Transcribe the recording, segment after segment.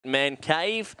Man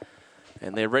Cave,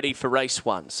 and they're ready for race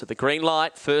one. So the green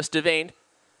light, first event.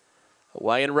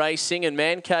 Away and racing, and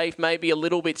Man Cave may be a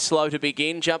little bit slow to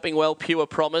begin. Jumping well, Pure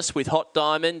Promise with Hot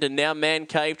Diamond, and now Man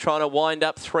Cave trying to wind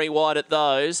up 3 wide at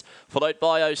those. Followed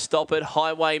by Oh Stop It,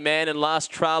 Highwayman, and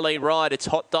last Charlie Ride. It's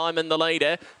Hot Diamond the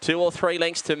leader. 2 or 3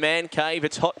 lengths to Man Cave.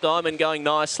 It's Hot Diamond going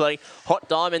nicely. Hot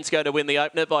Diamond's going to win the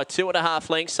opener by 2.5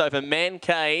 lengths over Man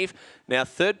Cave. Now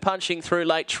third punching through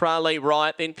late Charlie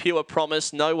Right, then Pure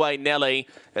Promise, No Way Nelly.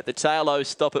 At the tail, Oh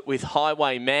Stop It with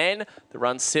Highwayman. The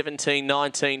run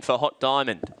 17.19 for Hot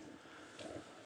Diamond.